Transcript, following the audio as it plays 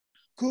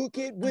cook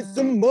it with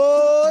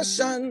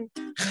emotion.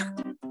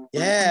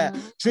 Yeah,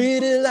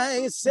 treat it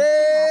like it's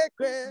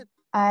sacred.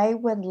 I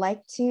would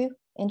like to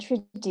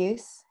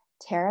introduce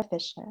Tara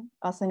Fischer,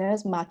 also known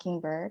as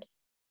Mockingbird,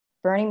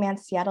 Burning Man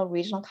Seattle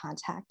regional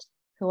contact,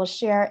 who will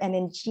share an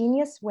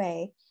ingenious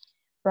way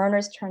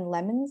burners turned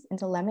lemons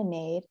into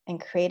lemonade and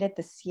created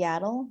the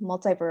Seattle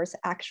Multiverse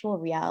actual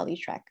reality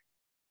trek,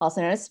 also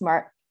known as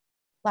S.M.A.R.T,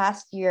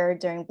 last year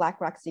during Black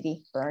Rock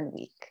City Burn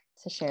Week,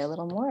 to share a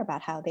little more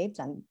about how they've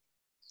done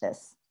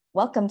this.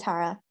 Welcome,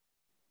 Tara.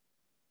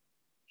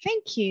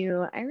 Thank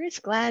you. Iris,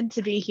 glad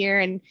to be here,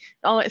 and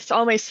it's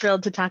always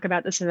thrilled to talk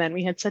about this event.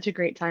 We had such a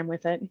great time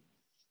with it.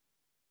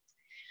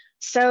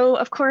 So,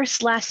 of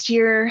course, last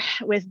year,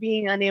 with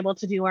being unable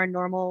to do our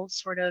normal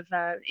sort of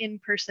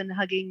in-person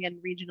hugging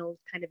and regional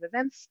kind of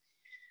events,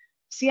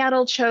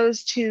 Seattle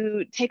chose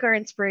to take our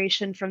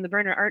inspiration from the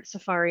Burner Art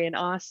Safari in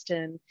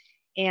Austin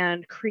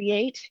and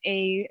create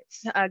a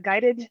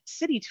guided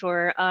city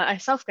tour, a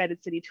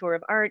self-guided city tour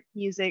of art,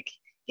 music,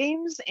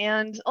 games,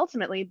 and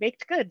ultimately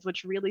baked goods,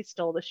 which really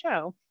stole the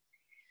show.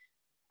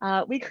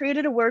 We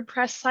created a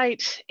WordPress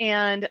site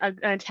and an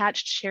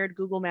attached shared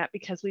Google map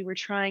because we were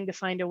trying to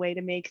find a way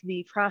to make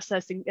the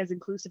process as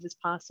inclusive as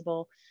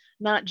possible,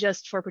 not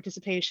just for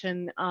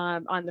participation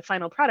on the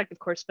final product, of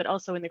course, but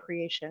also in the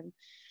creation.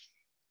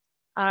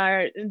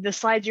 The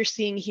slides you're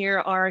seeing here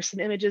are some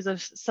images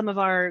of some of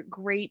our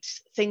great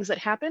things that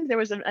happened. There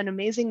was an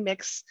amazing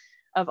mix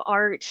of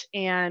art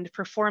and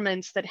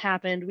performance that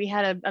happened. We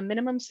had a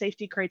minimum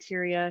safety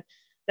criteria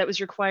that was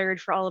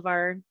required for all of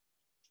our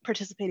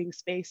participating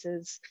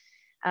spaces.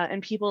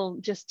 And people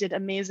just did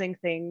amazing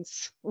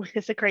things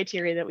with the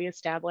criteria that we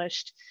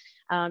established.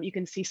 You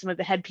can see some of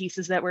the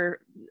headpieces that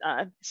were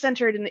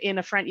centered in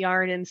a front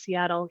yard in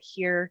Seattle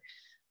here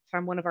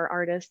from one of our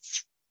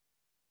artists.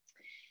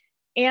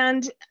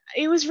 And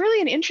it was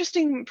really an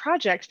interesting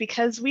project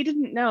because we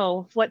didn't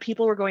know what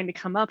people were going to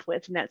come up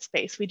with in that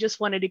space. We just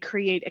wanted to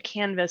create a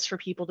canvas for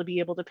people to be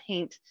able to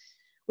paint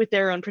with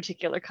their own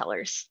particular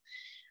colors.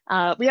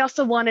 We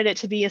also wanted it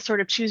to be a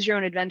sort of choose your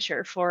own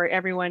adventure for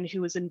everyone who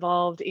was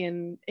involved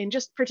in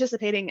just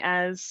participating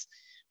as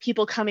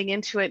people coming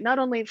into it, not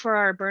only for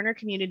our burner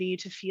community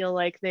to feel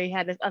like they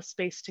had a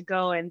space to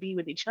go and be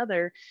with each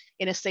other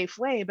in a safe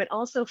way, but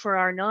also for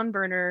our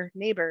non-burner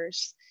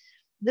neighbors.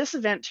 This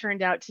event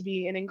turned out to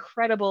be an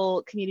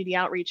incredible community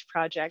outreach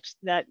project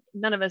that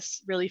none of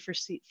us really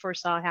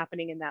foresaw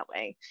happening in that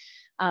way.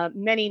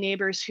 Many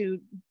neighbors who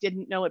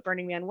didn't know what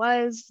Burning Man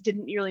was,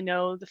 didn't really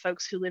know the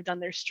folks who lived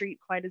on their street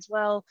quite as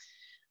well,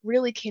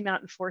 really came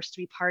out and forced to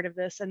be part of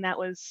this. And that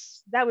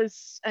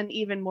was an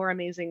even more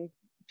amazing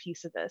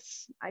piece of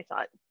this, I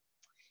thought.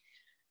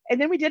 And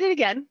then we did it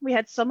again. We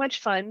had so much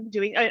fun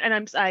doing,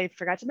 and I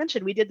forgot to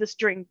mention, we did this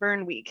during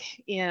Burn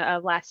Week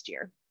last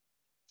year.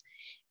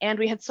 And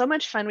we had so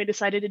much fun, we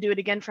decided to do it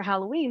again for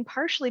Halloween,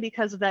 partially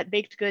because of that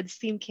baked goods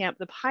theme camp,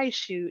 the pie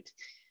shoot.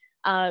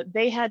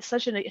 They had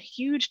such a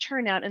huge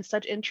turnout and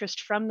such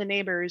interest from the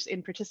neighbors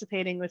in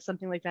participating with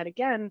something like that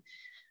again,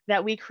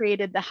 that we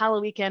created the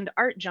Halloween Weekend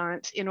Art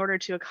Jaunt in order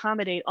to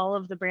accommodate all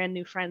of the brand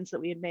new friends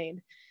that we had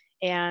made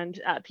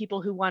and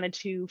people who wanted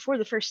to, for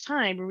the first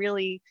time,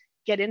 really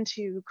get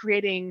into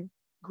creating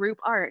group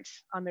art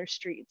on their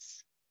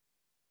streets.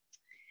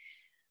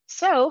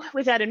 So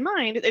with that in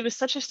mind, it was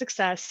such a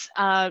success.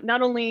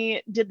 Not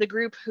only did the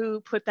group who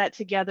put that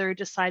together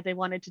decide they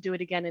wanted to do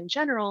it again in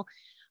general,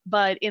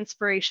 but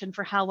inspiration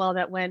for how well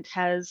that went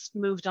has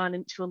moved on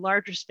into a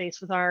larger space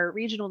with our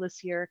regional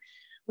this year.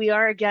 We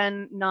are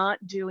again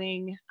not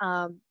doing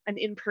an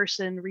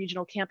in-person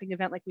regional camping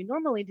event like we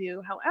normally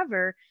do.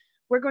 However,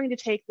 we're going to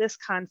take this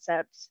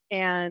concept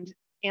and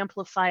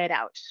amplify it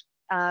out.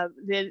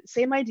 The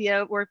same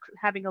idea, we're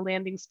having a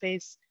landing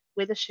space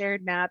with a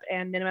shared map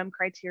and minimum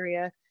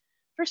criteria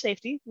for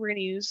safety. We're going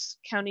to use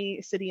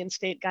county, city, and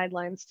state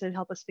guidelines to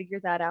help us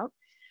figure that out.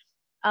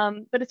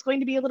 But it's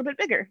going to be a little bit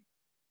bigger.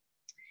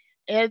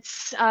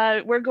 It's,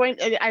 we're going,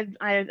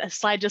 a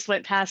slide just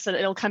went past, so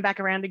it'll come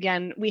back around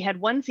again. We had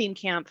one theme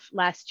camp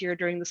last year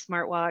during the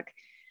S.M.A.R.T Walk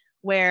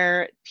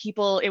where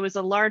people, it was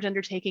a large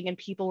undertaking and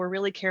people were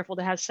really careful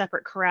to have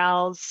separate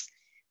corrals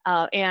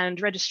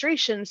and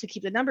registrations to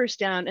keep the numbers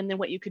down. And then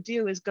what you could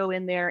do is go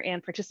in there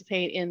and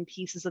participate in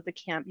pieces of the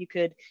camp. You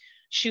could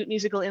shoot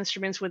musical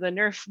instruments with a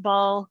Nerf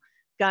ball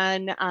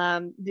gun.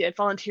 The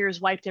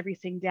volunteers wiped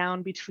everything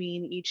down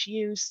between each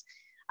use.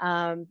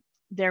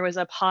 There was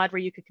a pod where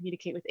you could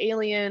communicate with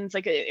aliens.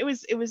 Like it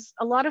was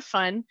a lot of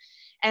fun.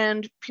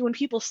 And when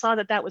people saw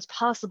that that was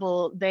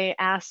possible, they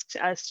asked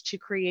us to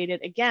create it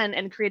again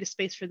and create a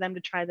space for them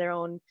to try their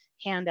own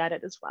hand at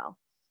it as well.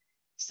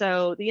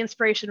 So the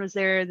inspiration was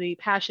there, the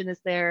passion is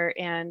there,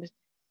 and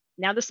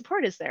now the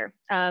support is there.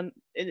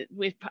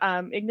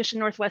 Ignition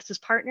Northwest has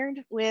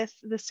partnered with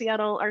the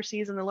Seattle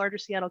RCs and the larger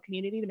Seattle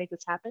community to make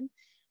this happen.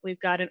 We've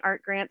got an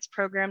art grants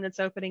program that's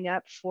opening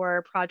up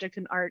for project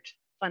and art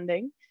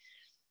funding.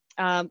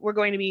 We're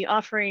going to be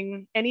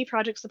offering any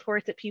project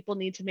support that people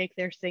need to make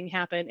their thing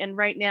happen. And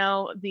right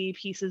now, the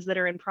pieces that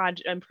are in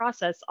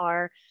process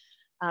are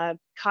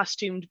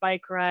costumed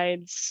bike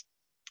rides,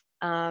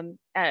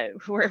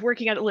 We're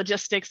working on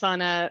logistics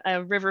on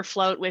a river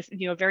float with,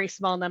 you know, very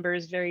small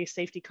numbers, very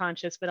safety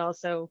conscious, but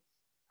also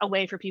a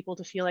way for people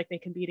to feel like they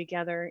can be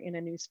together in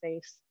a new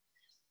space.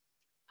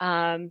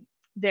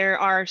 There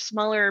are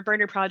smaller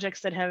burner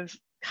projects that have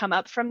come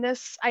up from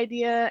this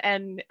idea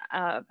and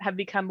have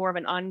become more of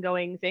an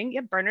ongoing thing.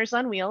 Yeah, burners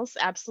on wheels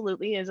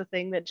absolutely is a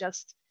thing that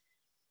just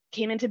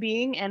came into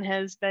being and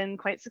has been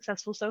quite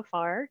successful so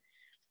far.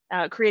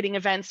 Creating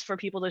events for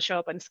people to show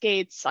up on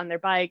skates, on their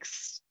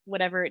bikes,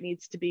 whatever it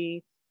needs to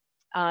be,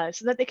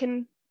 so that they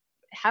can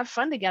have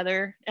fun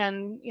together.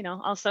 And, you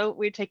know, also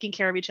we're taking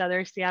care of each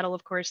other. Seattle,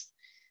 of course,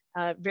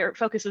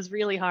 focuses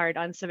really hard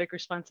on civic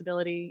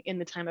responsibility in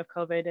the time of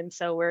COVID. And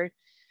so we're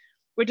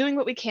doing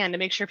what we can to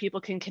make sure people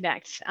can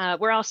connect.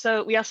 We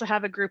also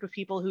have a group of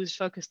people who's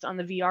focused on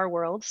the VR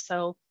world.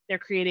 So they're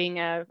creating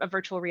a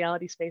virtual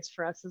reality space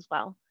for us as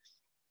well.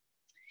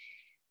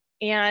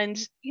 And,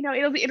 you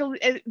know,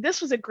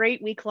 this was a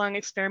great week-long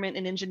experiment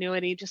in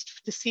ingenuity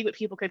just to see what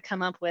people could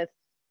come up with.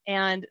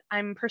 And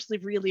I'm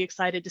personally really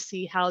excited to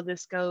see how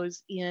this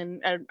goes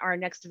in our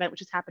next event,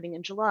 which is happening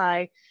in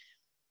July,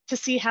 to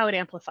see how it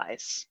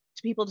amplifies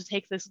to people, to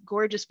take this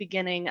gorgeous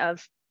beginning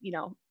of, you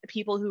know,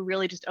 people who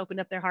really just opened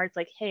up their hearts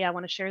like, hey, I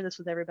want to share this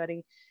with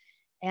everybody.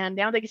 And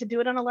now they get to do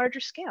it on a larger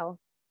scale.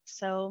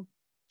 So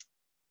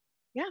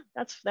yeah,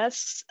 that's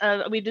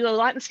we do a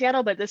lot in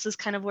Seattle, but this is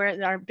kind of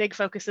where our big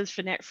focus is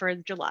for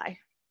July.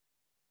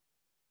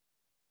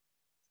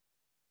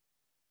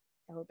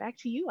 So back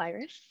to you,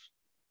 Iris.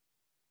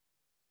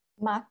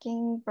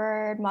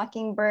 Mockingbird,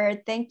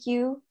 thank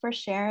you for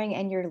sharing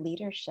and your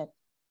leadership.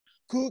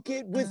 Cook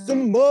it with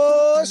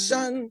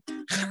emotion.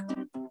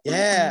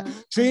 Yeah,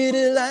 treat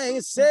it like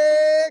it's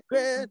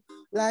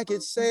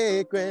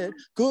sacred.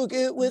 Cook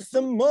it with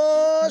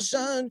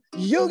emotion.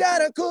 You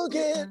gotta cook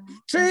it,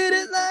 treat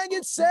it like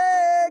it's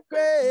sacred.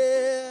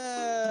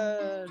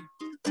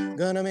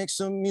 Gonna make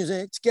some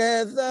music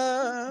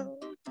together.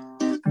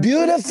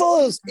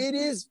 Beautifuls, it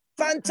is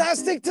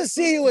fantastic to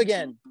see you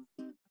again.